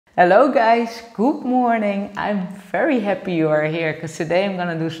Hello guys, good morning. I'm very happy you are here because today I'm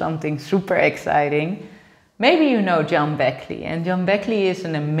gonna do something super exciting. Maybe you know John Beckley, and John Beckley is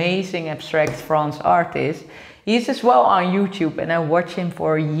an amazing abstract France artist. He's as well on YouTube and I watch him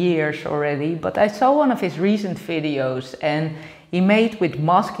for years already, but I saw one of his recent videos and he made with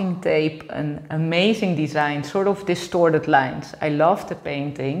masking tape an amazing design, sort of distorted lines. I love the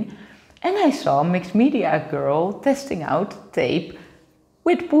painting and I saw Mixed Media Girl testing out tape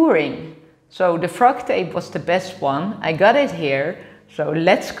with pouring. So the frog tape was the best one. I got it here. So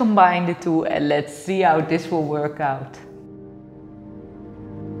let's combine the two and let's see how this will work out.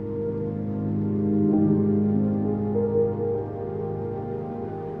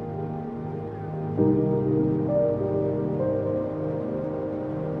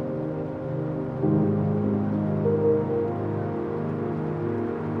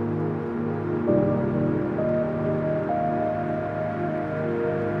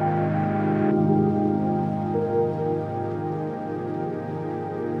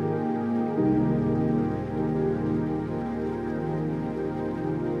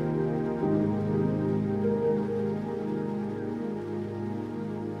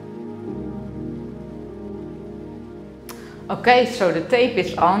 Okay, so the tape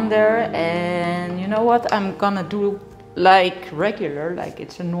is on there and you know what? I'm gonna do like regular, like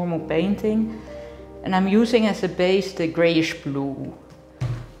it's a normal painting. And I'm using as a base the grayish blue.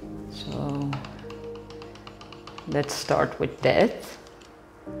 So let's start with that.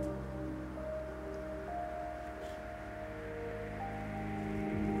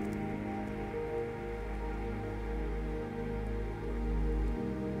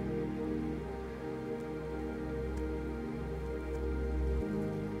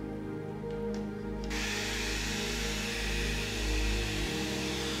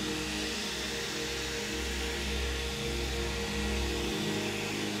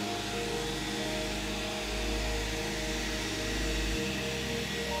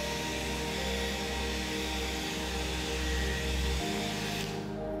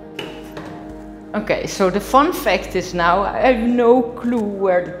 Okay, so the fun fact is now I have no clue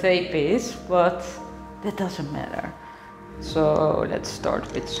where the tape is, but that doesn't matter. So let's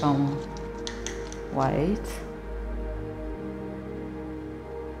start with some white.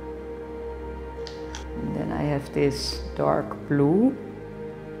 And then I have this dark blue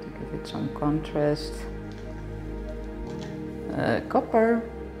to give it some contrast. Copper.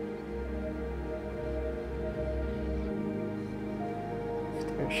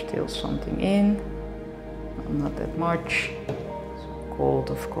 There's still something in, not that much. Some gold,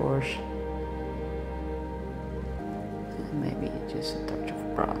 of course, and maybe just a touch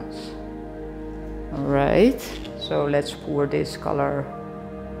of bronze. All right, so let's pour this color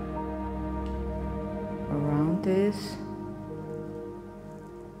around this.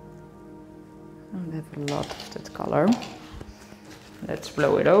 I don't have a lot of that color. Let's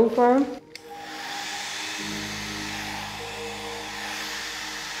blow it over.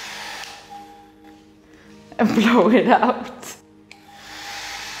 And blow it out.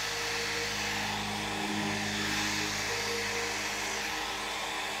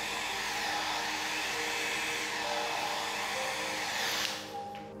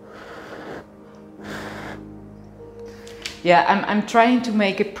 Yeah, I'm trying to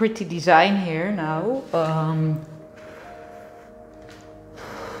make a pretty design here now.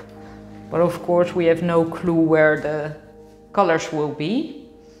 But of course we have no clue where the colors will be.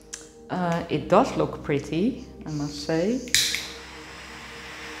 It does look pretty, I must say.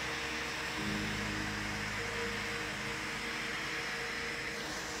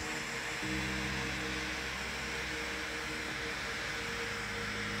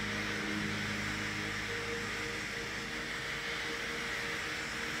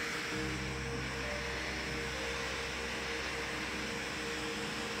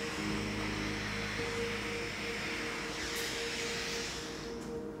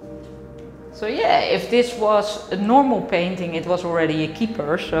 So yeah, if this was a normal painting, it was already a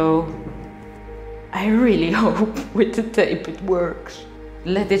keeper, so I really hope with the tape it works.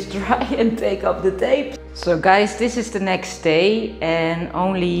 Let this dry and take up the tape. So guys, this is the next day and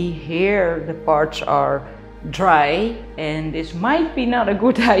only here the parts are dry and this might be not a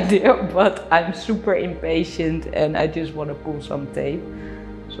good idea, but I'm super impatient and I just want to pull some tape.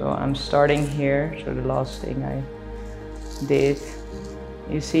 So I'm starting here, so the last thing I did.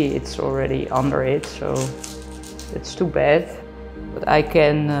 You see it's already under it, so it's too bad. But I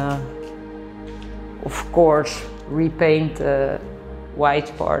can, of course, repaint the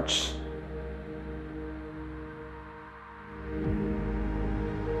white parts.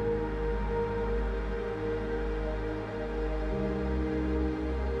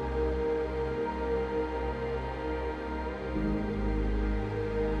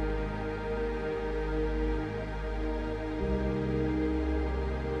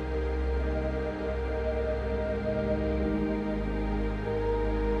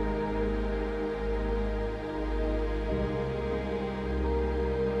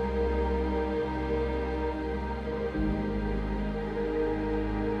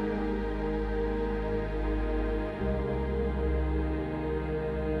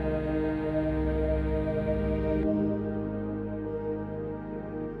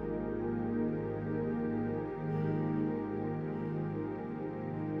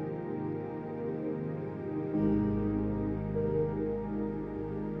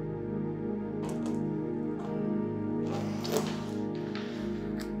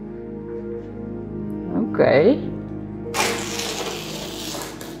 Okay.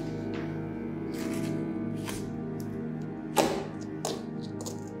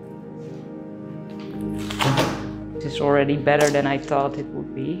 This is already better than I thought it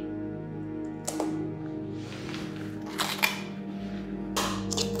would be.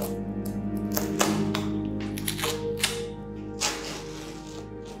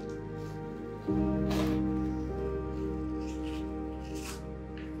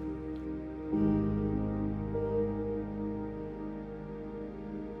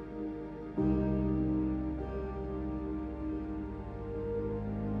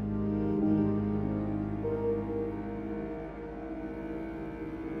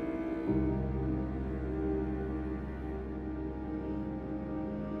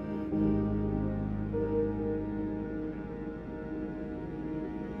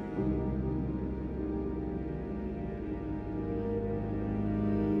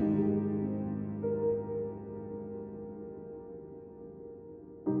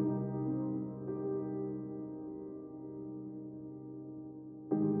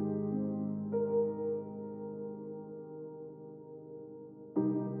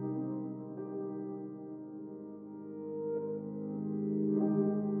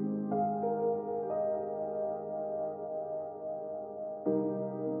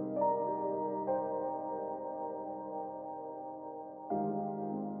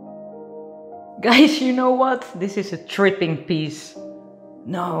 Guys, you know what? This is a tripping piece.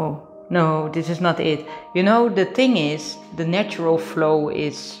 No, this is not it. You know, the thing is, the natural flow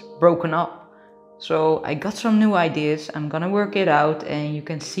is broken up. So I got some new ideas. I'm gonna work it out and you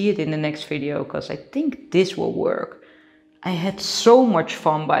can see it in the next video because I think this will work. I had so much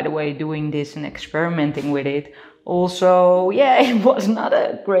fun, by the way, doing this and experimenting with it. Also, yeah, it was not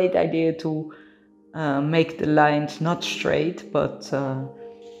a great idea to make the lines not straight, but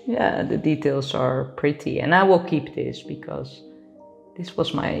yeah, the details are pretty, and I will keep this because this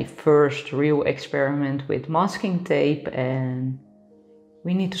was my first real experiment with masking tape and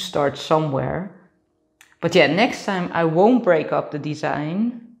we need to start somewhere. But yeah, next time I won't break up the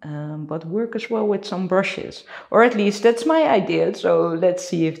design, but work as well with some brushes. Or at least that's my idea, so let's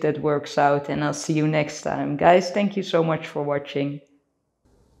see if that works out and I'll see you next time. Guys, thank you so much for watching.